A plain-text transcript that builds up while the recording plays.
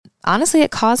honestly,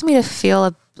 it caused me to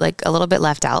feel like a little bit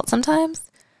left out sometimes.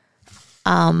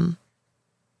 But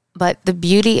the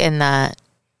beauty in that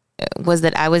was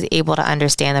that I was able to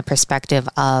understand the perspective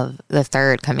of the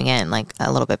third coming in like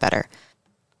a little bit better.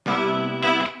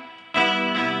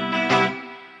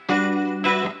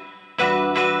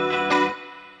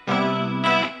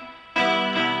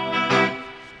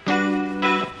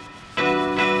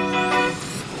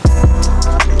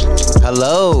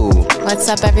 Hello. What's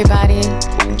up, everybody?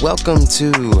 Welcome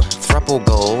to Thruple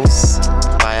Goals.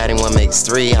 By adding one makes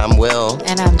three. I'm Will.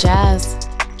 And I'm Jazz.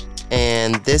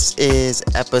 And this is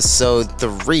episode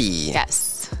 3.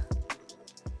 Yes.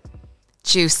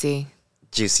 Juicy.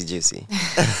 Juicy.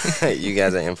 You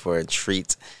guys are in for a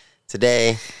treat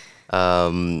today.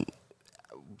 Before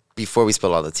we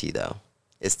spill all the tea, though,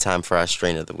 it's time for our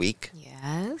strain of the week.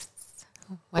 Yes.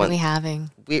 What are we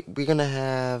having? We're going to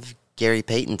have Gary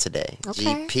Payton today.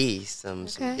 Okay. GP, some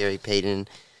Gary Payton.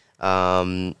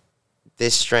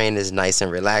 This strain is nice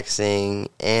and relaxing,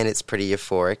 and it's pretty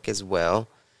euphoric as well.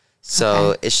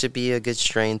 So It should be a good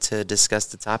strain to discuss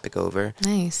the topic over.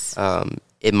 Nice.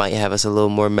 It might have us a little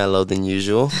more mellow than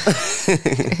usual.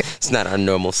 It's not our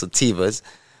normal sativas,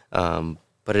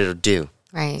 but it'll do.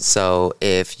 Right. So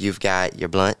if you've got your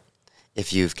blunt,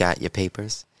 if you've got your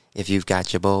papers, if you've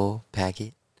got your bowl, pack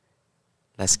it.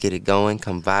 Let's get it going.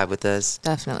 Come vibe with us.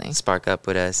 Definitely. Spark up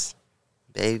with us.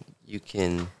 Babe, you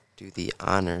can do the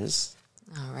honors.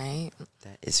 All right.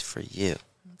 That is for you.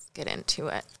 Let's get into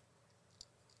it.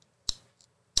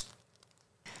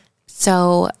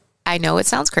 So I know it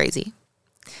sounds crazy,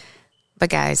 but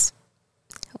guys,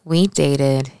 we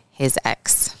dated his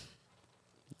ex.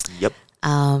 Yep.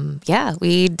 Yeah,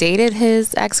 we dated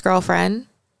his ex-girlfriend.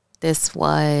 This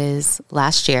was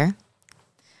last year.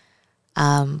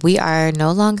 We are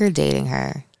no longer dating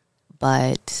her,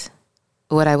 but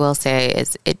what I will say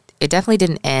is it definitely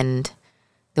didn't end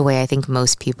the way I think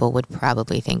most people would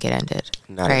probably think it ended.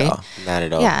 Not at all. Not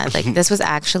at all. Yeah, like this was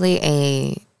actually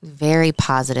a very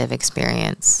positive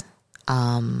experience.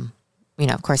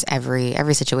 Of course,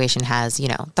 every situation has,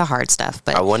 the hard stuff.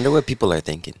 But I wonder what people are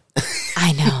thinking.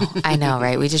 I know,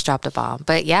 right? We just dropped a bomb.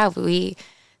 But yeah,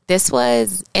 this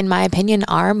was, in my opinion,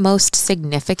 our most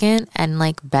significant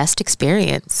and best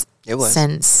experience. It was.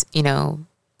 Since,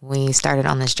 we started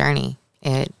on this journey.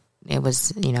 It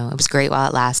was, it was great while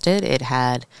it lasted. It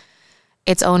had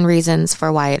its own reasons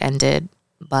for why it ended,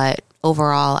 but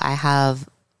overall I have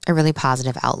a really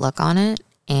positive outlook on it,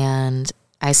 and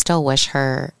I still wish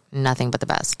her nothing but the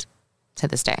best to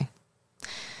this day.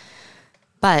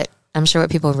 But I'm sure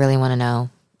what people really want to know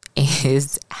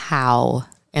is how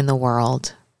in the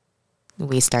world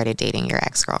we started dating your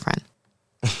ex-girlfriend.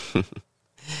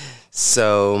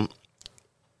 So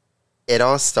it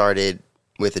all started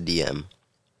with a DM.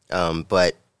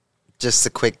 But just a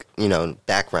quick,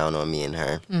 background on me and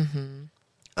her.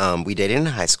 Mm-hmm. We dated in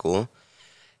high school.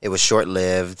 It was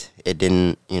short-lived. It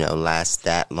didn't, last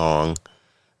that long.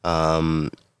 I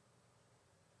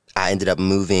ended up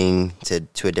moving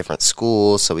to a different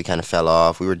school, so we kind of fell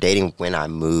off. We were dating when I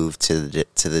moved to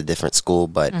the different school,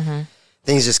 but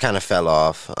things just kind of fell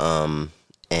off.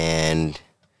 And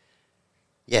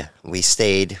yeah, we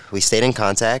stayed in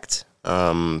contact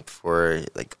for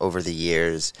over the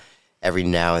years. Every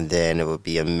now and then it would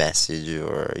be a message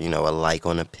or a like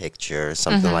on a picture or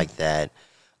something like that.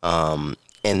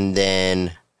 And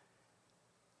then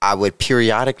I would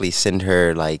periodically send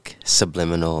her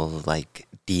subliminal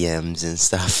DMs and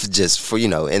stuff just for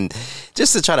and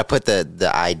just to try to put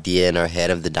the idea in her head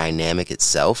of the dynamic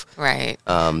itself. Right.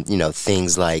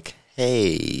 Things like,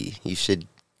 hey, you should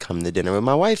come to dinner with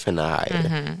my wife and I.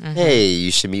 Hey, you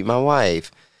should meet my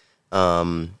wife.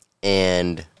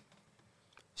 And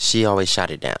she always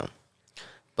shot it down.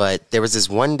 But there was this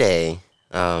one day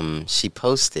she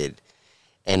posted,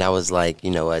 and I was like,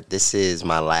 you know what, this is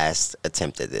my last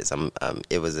attempt at this.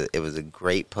 It was a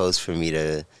great post for me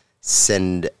to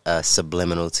send a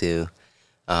subliminal to.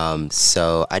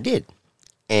 So I did.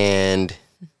 And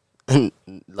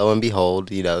lo and behold,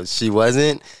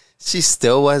 she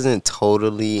still wasn't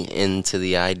totally into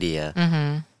the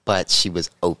idea, but she was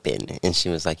open, and she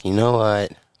was like, you know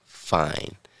what,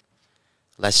 fine.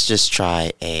 Let's just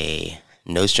try a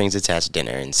no strings attached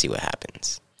dinner and see what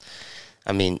happens.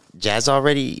 I mean, Jazz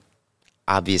already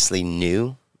obviously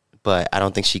knew, but I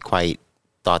don't think she quite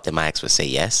thought that my ex would say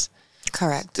yes.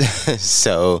 Correct.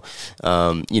 So,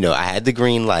 I had the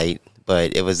green light,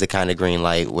 but it was the kind of green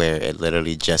light where it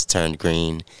literally just turned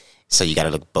green. So you got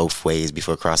to look both ways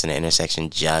before crossing the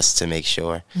intersection just to make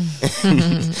sure.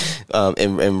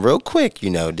 And real quick,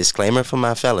 disclaimer for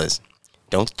my fellas.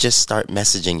 Don't just start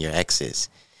messaging your exes.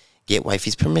 get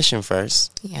wifey's permission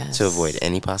first Yes. to avoid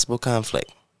any possible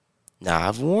conflict. Now,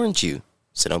 I've warned you,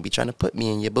 so don't be trying to put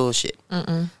me in your bullshit.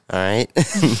 All right?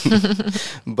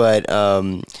 But,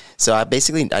 so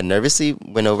I nervously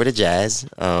went over to Jazz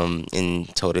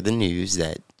and told her the news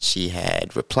that she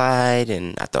had replied,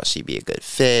 and I thought she'd be a good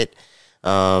fit.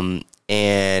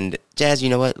 And Jazz, you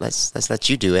know what? Let's let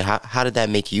you do it. How did that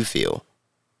make you feel?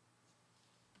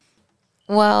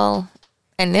 Well,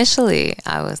 initially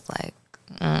I was like,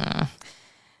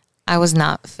 I was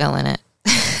not feeling it.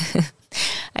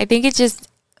 I think it just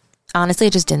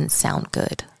didn't sound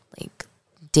good. Like,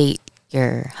 date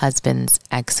your husband's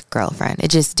ex-girlfriend.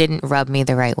 It just didn't rub me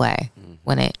the right way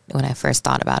when I first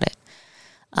thought about it.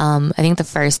 I think the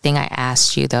first thing I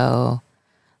asked you though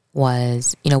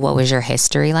was, what was your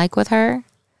history like with her?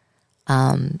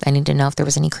 I need to know if there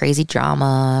was any crazy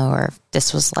drama or if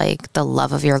this was like the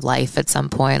love of your life at some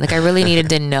point. Like, I really needed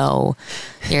to know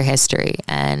your history.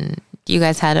 And you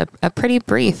guys had a pretty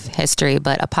brief history,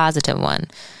 but a positive one.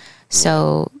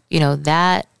 So,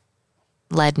 that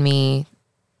led me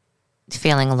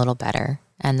feeling a little better.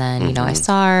 And then, I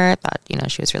saw her, thought,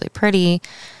 she was really pretty.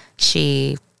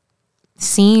 She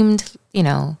seemed,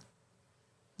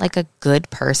 like a good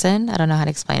person. I don't know how to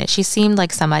explain it. She seemed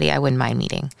like somebody I wouldn't mind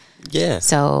meeting. Yeah.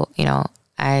 So,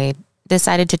 I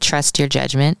decided to trust your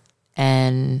judgment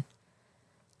and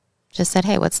just said,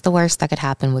 hey, what's the worst that could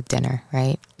happen with dinner,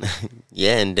 right?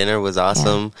 Yeah, and dinner was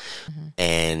awesome. Yeah.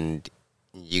 And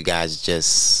you guys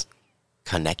just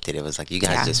connected. It was like you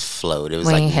guys just flowed. It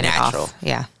was like natural.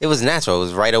 Yeah. It was natural. It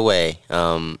was right away.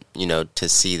 To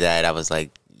see that, I was like,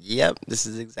 yep, this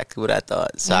is exactly what I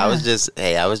thought. So I was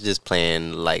just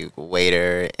playing like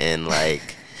waiter and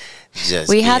like just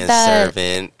we being had that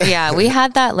servant. Yeah, we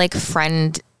had that like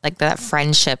that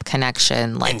friendship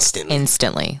connection like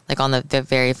instantly. Like on the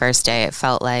very first day, it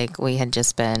felt like we had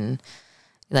just been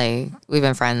like we've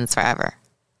been friends forever.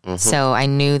 So I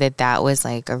knew that was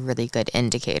like a really good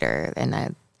indicator. And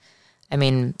I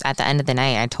mean, at the end of the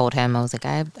night, I told him, I was like,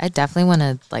 I definitely want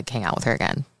to like hang out with her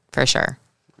again for sure.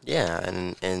 Yeah,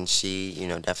 and she,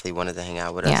 definitely wanted to hang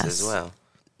out with us as well.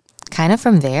 Kind of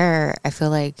from there, I feel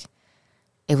like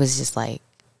it was just like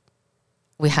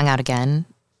we hung out again,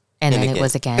 and then it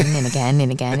was again and again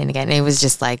and again and again. And it was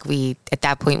just like at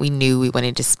that point, we knew we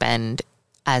wanted to spend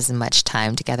as much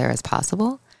time together as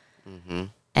possible.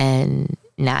 And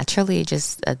naturally,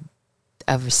 just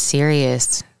a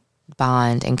serious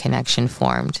bond and connection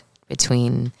formed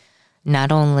between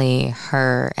not only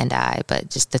her and I, but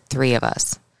just the three of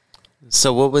us.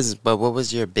 So what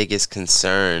was your biggest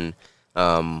concern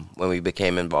when we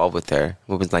became involved with her?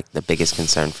 What was like the biggest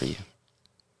concern for you?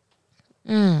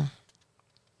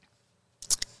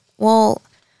 Well,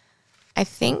 I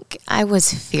think I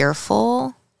was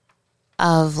fearful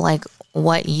of like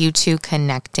what you two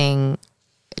connecting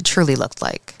truly looked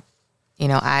like.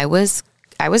 I was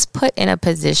put in a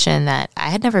position that I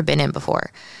had never been in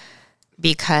before.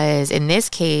 Because in this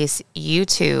case, you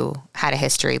two had a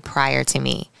history prior to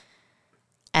me.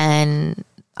 And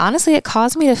honestly, it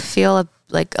caused me to feel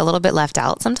like a little bit left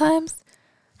out sometimes.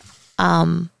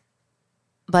 But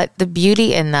the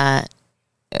beauty in that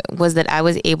was that I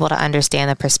was able to understand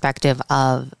the perspective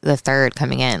of the third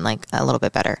coming in like a little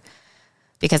bit better.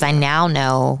 Because I now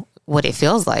know what it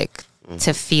feels like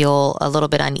to feel a little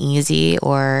bit uneasy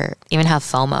or even have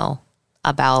FOMO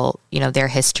about, their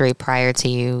history prior to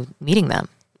you meeting them.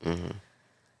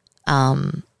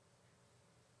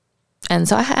 And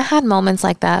so I had moments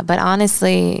like that, but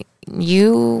honestly,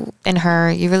 you and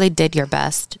her, you really did your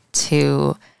best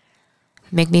to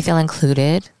make me feel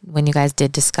included when you guys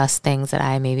did discuss things that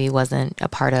I maybe wasn't a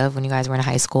part of when you guys were in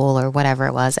high school or whatever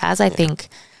it was, as I think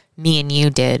me and you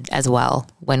did as well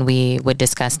when we would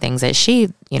discuss things that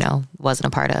she, wasn't a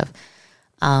part of.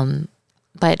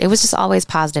 But it was just always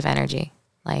positive energy.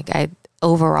 Like I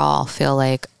overall feel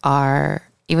like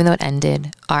even though it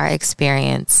ended, our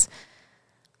experience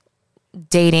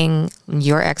dating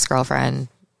your ex-girlfriend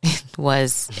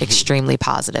was extremely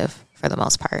positive for the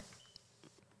most part.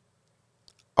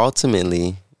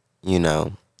 Ultimately,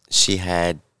 she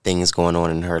had things going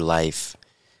on in her life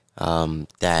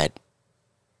that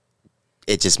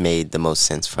it just made the most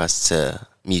sense for us to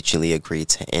mutually agree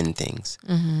to end things.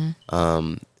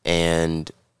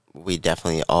 And we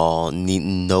definitely all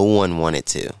no one wanted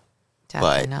to.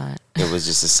 Definitely not. It was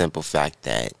just a simple fact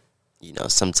that,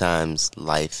 sometimes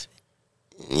life,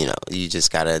 you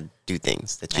just got to do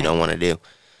things that you don't want to do.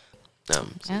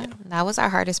 That was our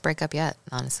hardest breakup yet,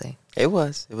 honestly. It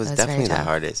was definitely the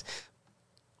hardest.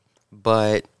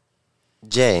 But,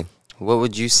 Jay, what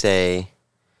would you say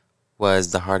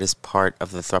was the hardest part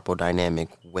of the throuple dynamic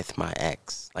with my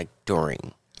ex, like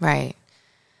during? Right.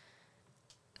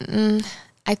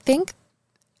 I think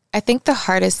the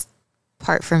hardest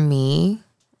part for me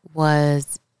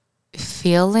was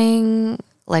feeling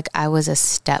like I was a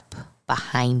step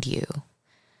behind you,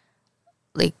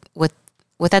 like with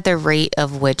at the rate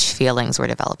of which feelings were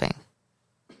developing.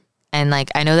 And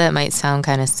like, I know that might sound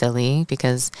kind of silly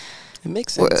because It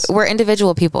makes sense. we're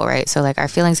individual people, right? So like, our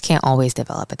feelings can't always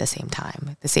develop at the same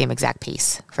time, the same exact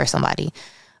pace for somebody.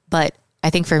 But I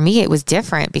think for me, it was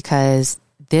different because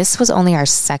this was only our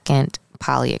second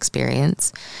poly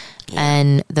experience. Yeah.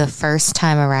 And the first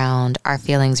time around, our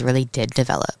feelings really did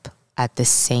develop at the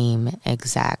same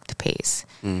exact pace.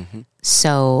 Mm-hmm.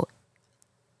 So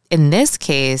in this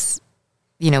case,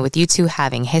 you know, with you two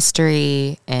having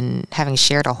history and having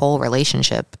shared a whole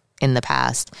relationship in the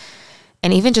past,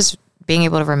 and even just being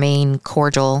able to remain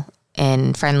cordial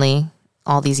and friendly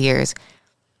all these years,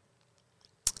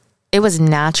 it was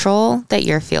natural that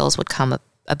your feels would come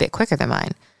a bit quicker than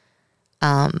mine.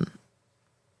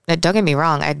 Don't get me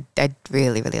wrong, I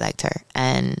really, really liked her,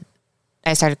 and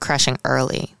I started crushing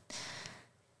early.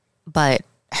 But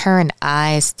her and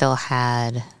I still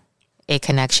had a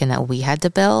connection that we had to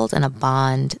build and a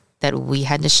bond that we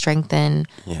had to strengthen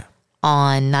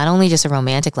on not only just a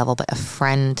romantic level, but a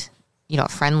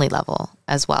friendly level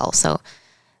as well. So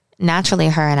naturally,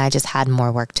 her and I just had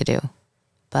more work to do.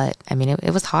 But I mean,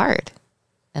 it was hard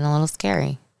and a little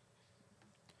scary.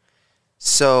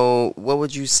 So what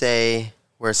would you say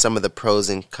were some of the pros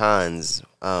and cons,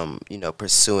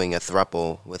 pursuing a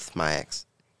throuple with my ex?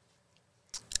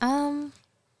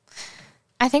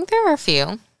 I think there are a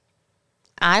few.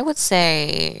 I would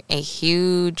say a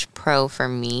huge pro for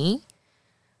me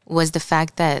was the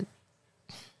fact that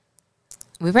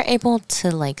we were able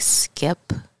to like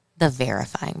skip the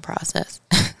verifying process,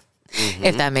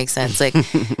 if that makes sense. Like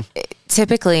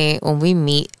typically when we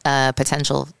meet a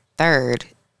potential third,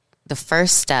 the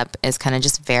first step is kind of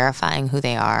just verifying who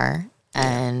they are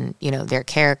and, you know, their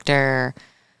character,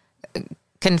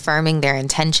 confirming their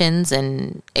intentions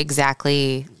and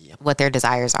exactly what their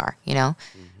desires are, you know?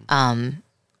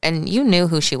 And you knew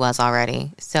who she was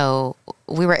already. So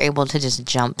we were able to just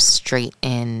jump straight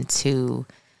into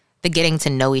the getting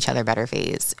to know each other better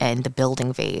phase and the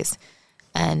building phase.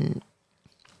 And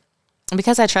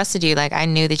because I trusted you, like I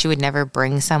knew that you would never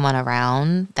bring someone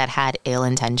around that had ill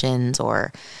intentions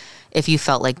or if you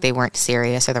felt like they weren't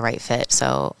serious or the right fit.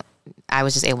 So I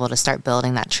was just able to start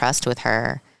building that trust with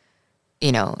her,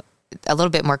 you know, a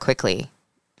little bit more quickly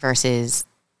versus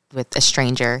with a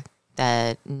stranger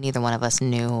that neither one of us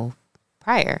knew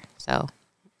prior. So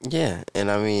yeah,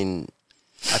 and I mean,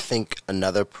 I think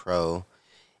another pro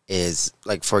is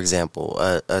like, for example,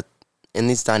 in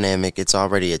this dynamic, it's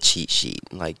already a cheat sheet.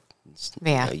 Like,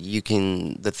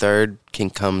 the third can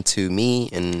come to me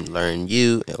and learn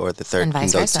you, or the third can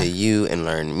go to you and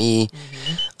learn me.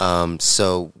 Mm-hmm.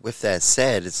 So with that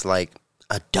said, it's like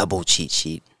a double cheat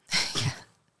sheet.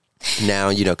 Now,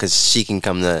 you know, because she can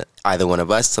come to either one of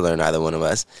us to learn either one of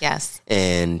us. Yes.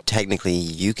 And technically,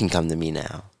 you can come to me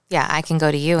now. Yeah, I can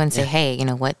go to you and say, hey, you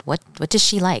know, what does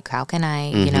she like? How can I,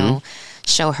 you know,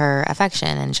 show her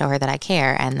affection and show her that I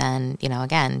care? And then, you know,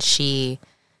 again, she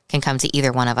can come to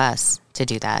either one of us to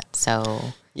do that.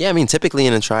 So yeah, I mean, typically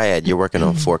in a triad, you're working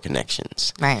on 4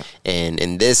 connections. Right. And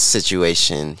in this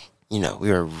situation, you know, we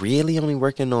were really only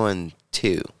working on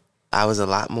 2. I was a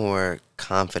lot more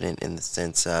confident in the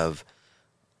sense of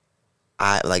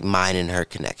mine and her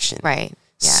connection. Right.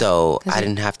 Yeah. So I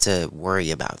didn't have to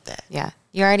worry about that. Yeah.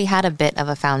 You already had a bit of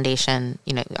a foundation.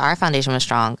 You know, our foundation was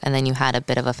strong, and then you had a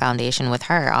bit of a foundation with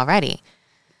her already.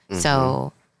 Mm-hmm.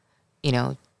 So, you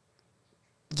know,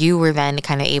 you were then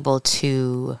kind of able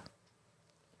to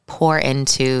pour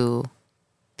into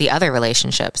the other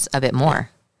relationships a bit more.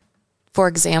 For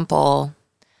example,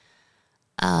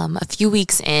 a few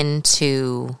weeks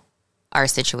into our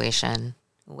situation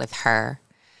with her,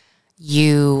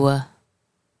 you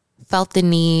felt the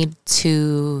need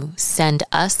to send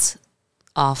us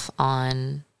off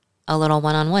on a little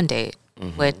one-on-one date,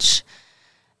 which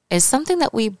is something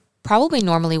that we probably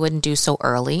normally wouldn't do so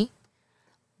early.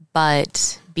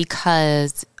 But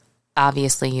because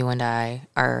obviously you and I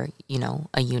are, you know,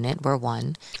 a unit, we're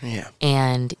one. Yeah.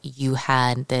 And you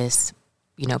had this,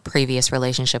 you know, previous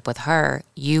relationship with her,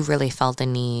 you really felt the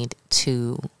need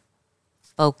to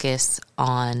focus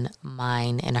on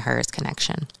mine and hers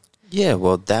connection. Yeah,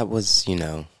 well, that was, you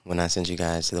know, when I sent you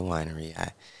guys to the winery,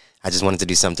 I just wanted to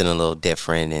do something a little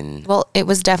different. And well, it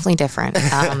was definitely different.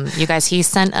 You guys, he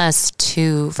sent us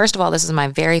to, first of all, this is my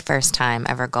very first time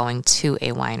ever going to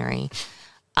a winery.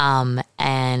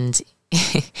 And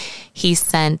he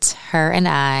sent her and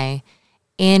I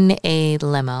in a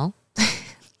limo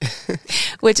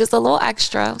which is a little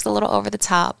extra. It was a little over the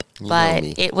top, but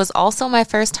it was also my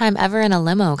first time ever in a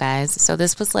limo, guys. So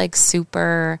this was like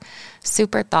super,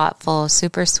 super thoughtful,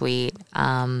 super sweet,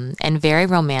 and very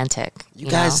romantic. You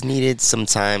guys needed some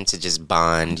time to just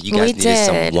bond. You guys needed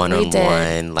some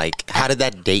one-on-one. Like, how did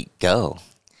that date go?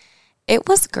 It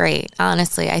was great,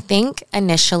 honestly. I think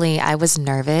initially I was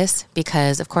nervous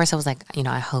because, of course, I was like,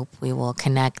 I hope we will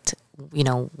connect,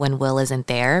 when Will isn't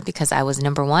there, because I was,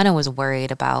 number one, I was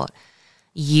worried about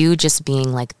you just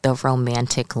being like the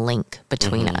romantic link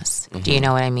between us. Do you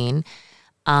know what I mean?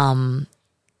 And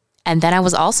then I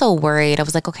was also worried. I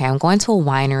was like, okay, I'm going to a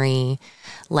winery.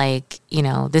 Like,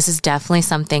 this is definitely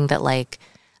something that like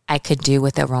I could do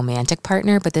with a romantic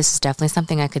partner, but this is definitely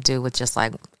something I could do with just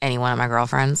like any one of my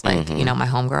girlfriends, like, my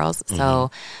homegirls.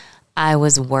 So I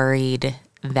was worried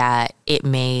that it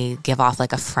may give off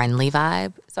like a friendly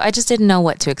vibe. So I just didn't know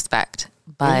what to expect,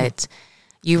 but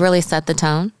you really set the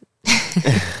tone.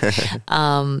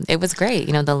 It was great.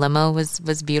 The limo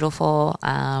was beautiful.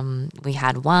 We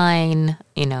had wine,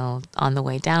 on the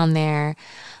way down there.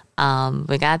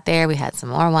 We got there, we had some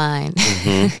more wine.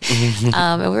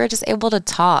 And we were just able to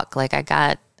talk. Like I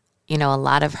got, a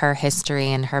lot of her history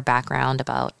and her background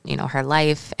about, her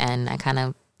life. And I kind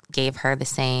of gave her the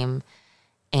same.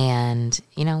 And,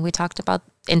 we talked about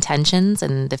intentions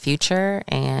and the future.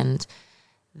 And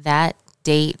that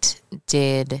date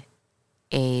did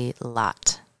a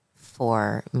lot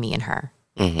for me and her.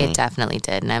 It definitely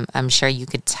did. And I'm sure you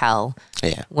could tell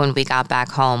when we got back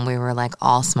home, we were like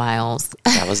all smiles.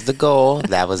 That was the goal.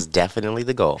 That was definitely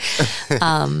the goal.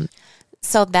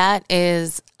 So that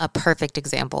is a perfect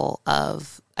example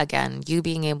of, again, you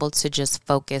being able to just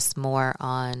focus more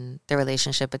on the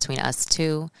relationship between us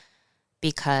two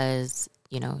because,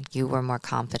 you were more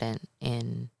confident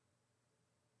in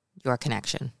your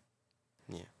connection.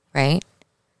 Yeah. Right?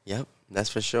 Yep, that's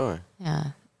for sure. Yeah.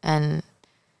 And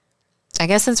I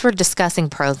guess since we're discussing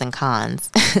pros and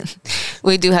cons,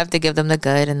 we do have to give them the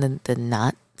good and the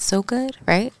not so good,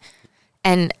 right?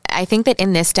 And I think that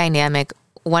in this dynamic,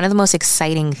 one of the most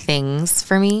exciting things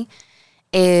for me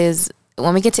is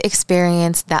when we get to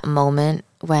experience that moment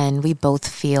when we both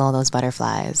feel those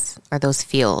butterflies or those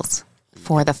feels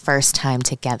for the first time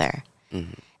together.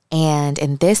 And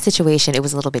in this situation, it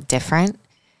was a little bit different.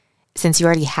 Since you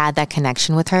already had that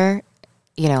connection with her,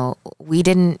 we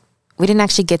didn't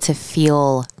actually get to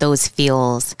feel those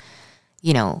feels,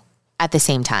 at the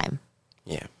same time.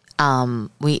 Yeah.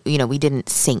 We didn't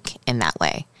sync in that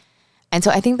way. And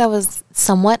so I think that was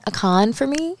somewhat a con for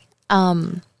me.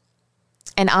 And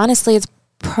honestly, it's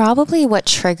probably what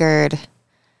triggered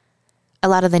a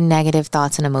lot of the negative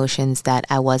thoughts and emotions that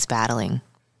I was battling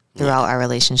throughout our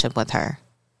relationship with her.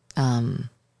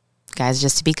 Guys,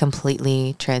 just to be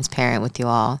completely transparent with you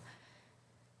all,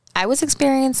 I was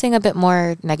experiencing a bit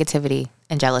more negativity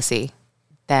and jealousy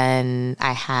than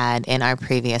I had in our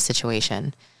previous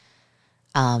situation.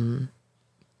 But,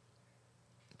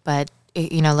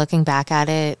 looking back at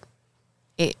it,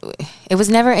 it was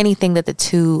never anything that the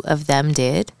two of them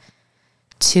did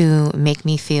to make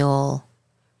me feel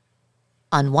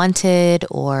unwanted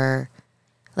or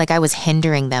like I was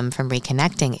hindering them from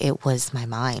reconnecting. It was my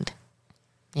mind,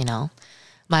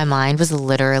 My mind was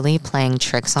literally playing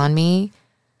tricks on me,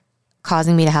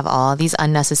 causing me to have all these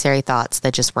unnecessary thoughts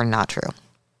that just were not true.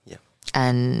 Yeah.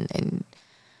 And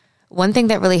one thing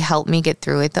that really helped me get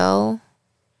through it, though,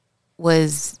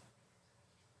 was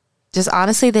just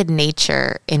honestly the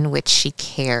nature in which she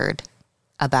cared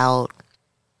about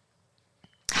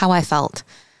how I felt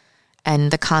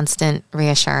and the constant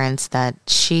reassurance that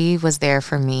she was there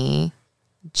for me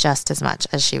just as much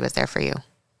as she was there for you.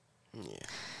 Yeah.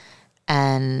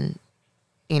 And,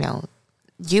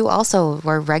 you also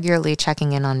were regularly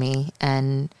checking in on me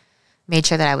and made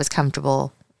sure that I was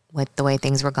comfortable with the way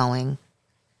things were going.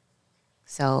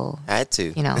 So I had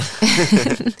to. I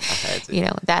had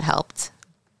to. That helped.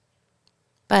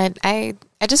 But I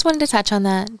just wanted to touch on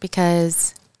that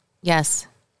because, yes,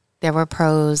 there were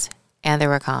pros and there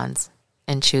were cons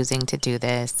in choosing to do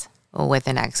this with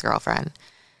an ex-girlfriend.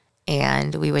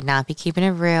 And we would not be keeping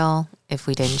it real if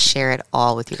we didn't share it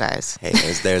all with you guys. Hey,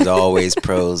 there's always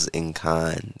pros and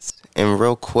cons. And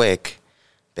real quick,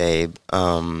 babe,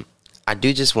 I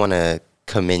do just want to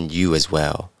commend you as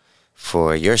well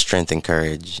for your strength and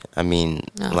courage. I mean,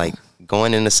 like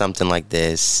going into something like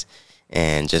this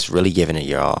and just really giving it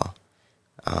your all.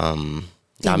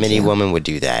 Not many women would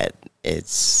do that.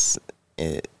 It's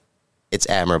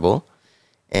admirable,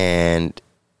 and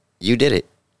you did it,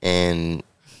 and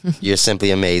you're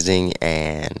simply amazing.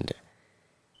 And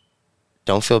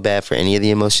don't feel bad for any of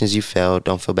the emotions you felt.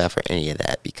 Don't feel bad for any of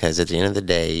that, because at the end of the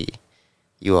day,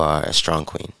 You are a strong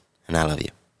queen, and I love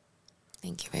you.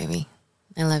 Thank you, baby.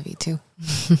 I love you too.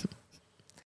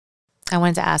 I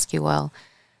wanted to ask you, well,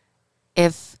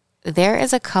 if there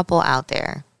is a couple out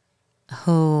there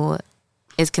who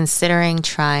is considering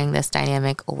trying this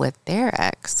dynamic with their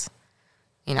ex,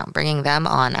 bringing them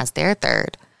on as their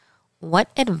third, what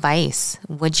advice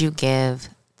would you give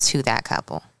to that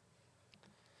couple?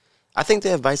 I think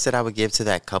the advice that I would give to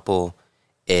that couple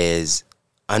is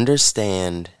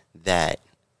understand that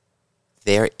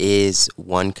there is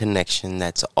one connection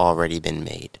that's already been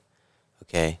made,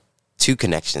 okay? 2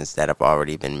 connections that have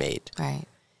already been made. Right.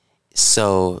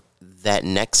 So that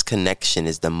next connection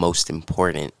is the most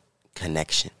important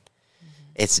connection.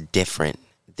 Mm-hmm. It's different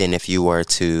than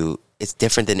it's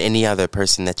different than any other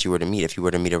person that you were to meet. If you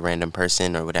were to meet a random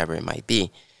person or whatever it might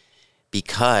be,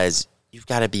 because you've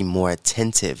got to be more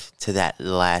attentive to that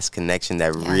last connection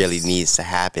that really needs to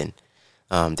happen.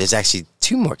 There's actually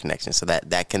 2 more connections. So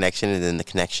that connection and then the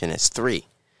connection is 3.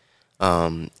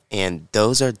 And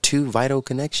those are 2 vital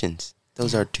connections.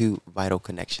 Those are 2 vital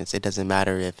connections. It doesn't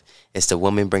matter if it's the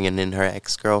woman bringing in her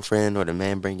ex-girlfriend or the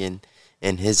man bringing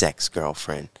in his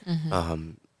ex-girlfriend.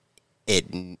 Mm-hmm.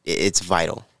 It's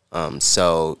vital.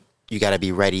 So you got to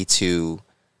be ready to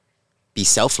be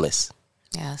selfless.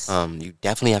 Yes. You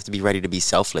definitely have to be ready to be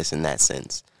selfless in that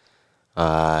sense.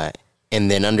 And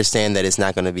then understand that it's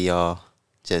not going to be all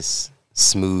just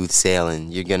smooth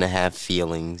sailing. You're going to have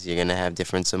feelings. You're going to have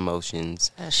different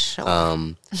emotions.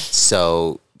 Sure.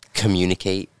 So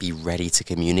communicate. Be ready to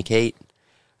communicate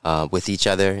with each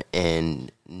other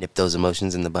and nip those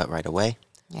emotions in the butt right away.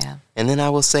 Yeah. And then I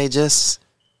will say just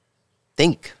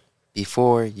think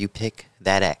before you pick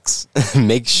that ex.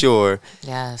 Make sure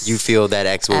you feel that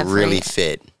ex will really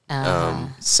fit.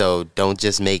 So don't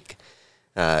just make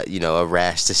a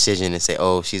rash decision and say,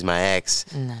 oh, she's my ex.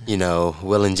 No.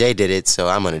 Will and Jay did it, so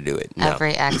I'm going to do it. No.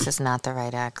 Every ex is not the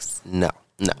right ex. No.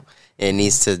 It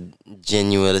needs to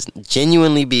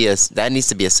genuinely be that needs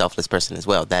to be a selfless person as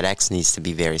well. That ex needs to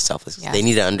be very selfless. Yes. They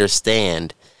need to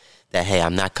understand that, hey,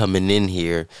 I'm not coming in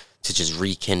here to just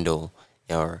rekindle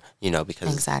or,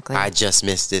 because I just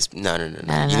missed this. No.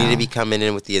 You need to be coming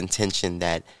in with the intention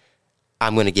that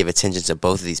I'm going to give attention to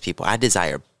both of these people. I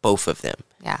desire both of them.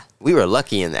 Yeah. We were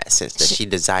lucky in that sense that she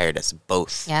desired us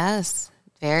both. Yes,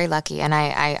 very lucky. And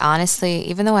I honestly,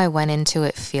 even though I went into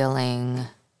it feeling,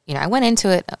 I went into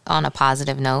it on a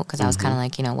positive note because I was kind of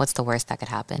like, what's the worst that could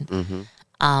happen?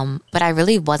 Mm-hmm. But I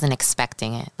really wasn't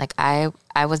expecting it. Like I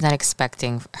was not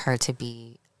expecting her to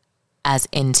be as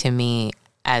into me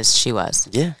as she was.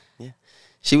 Yeah.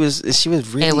 She was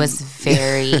really. It was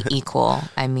very equal.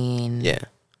 I mean.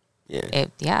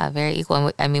 Yeah. Very equal.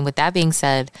 And I mean, with that being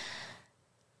said,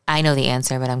 I know the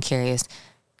answer, but I'm curious.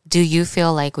 Do you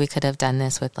feel like we could have done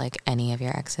this with like any of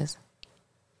your exes?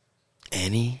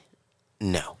 Any?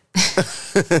 No.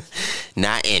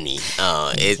 Not any.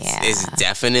 It's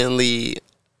definitely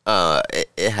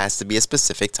it has to be a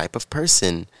specific type of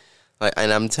person. Like,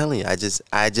 and I'm telling you,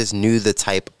 I just knew the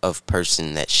type of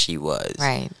person that she was.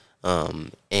 Right.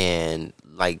 And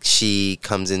like she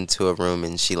comes into a room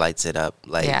and she lights it up.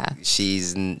 Like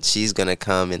she's gonna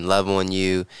come and love on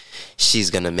you. She's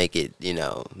gonna make it,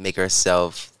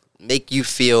 make you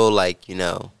feel like,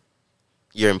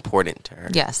 you're important to her.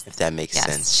 Yes. If that makes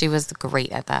sense. She was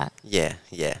great at that. Yeah.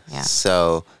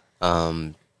 So,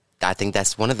 I think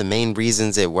that's one of the main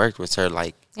reasons it worked was her,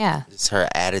 just her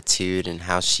attitude and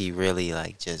how she really,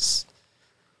 just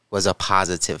was a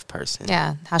positive person.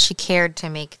 Yeah, how she cared to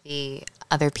make the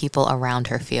other people around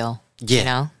her feel,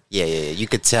 Yeah, you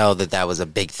could tell that was a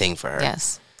big thing for her.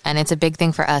 Yes, and it's a big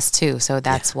thing for us, too, so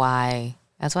that's why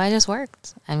it just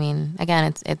worked. I mean,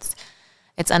 again, it's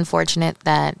unfortunate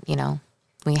that,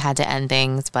 we had to end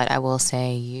things, but I will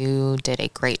say you did a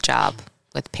great job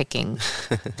with picking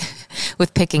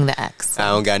the ex. So. I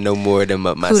don't got no more of them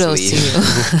up my sleeve. Kudos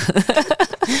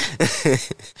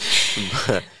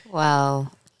to you.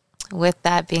 Well, with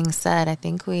that being said, I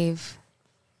think we've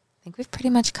pretty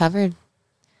much covered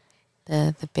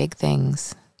the big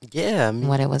things. Yeah, I mean,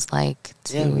 what it was like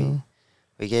to. Yeah,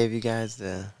 we gave you guys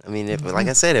like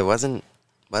I said, it wasn't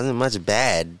much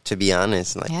bad, to be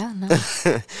honest. No.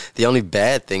 The only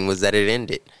bad thing was that it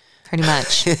ended. Pretty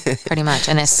much.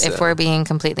 And if we're being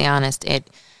completely honest,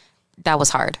 that was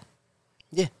hard.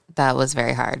 Yeah. That was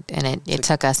very hard. And it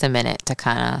took us a minute to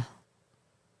kind of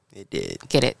It did.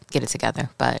 Get it together.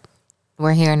 But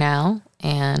we're here now,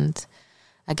 and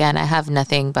again, I have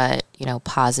nothing but,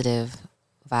 positive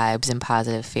vibes and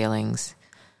positive feelings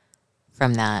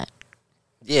from that.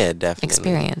 Yeah, definitely.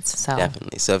 Experience. So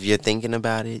definitely. So if you're thinking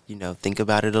about it, think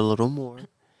about it a little more.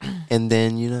 And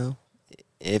then,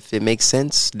 if it makes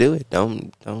sense, do it.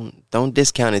 Don't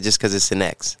discount it just because it's an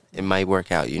X. It might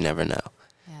work out. You never know.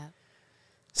 Yeah.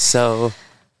 So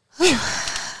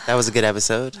that was a good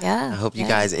episode. Yeah. I hope you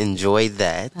guys enjoyed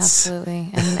that. Absolutely.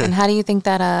 And how do you think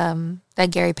that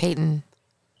that Gary Payton?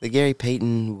 The Gary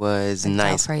Payton was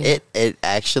nice. For you? It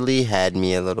actually had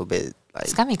me a little bit like.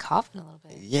 It's got me coughing a little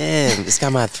bit. Yeah, it's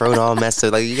got my throat all messed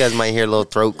up. Like you guys might hear little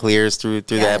throat clears through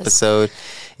the episode.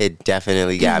 It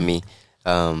definitely got me.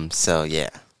 So yeah,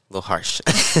 a little harsh.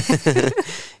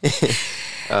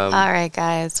 All right,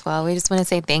 guys. Well, we just want to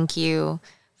say thank you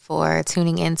for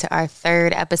tuning in to our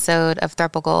third episode of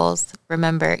Thruple Goals.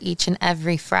 Remember, each and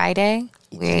every Friday,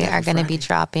 we are going to be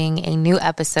dropping a new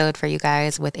episode for you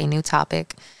guys with a new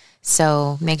topic.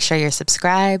 So make sure you're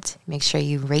subscribed. Make sure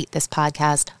you rate this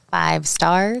podcast 5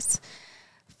 stars.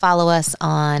 Follow us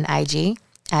on IG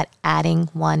at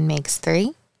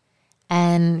adding1makes3.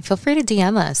 And feel free to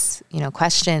DM us,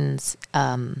 questions,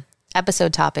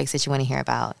 episode topics that you want to hear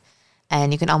about.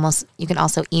 And you can also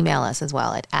email us as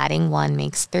well at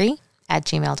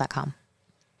adding1makes3@gmail.com.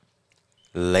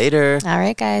 Later. All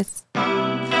right, guys.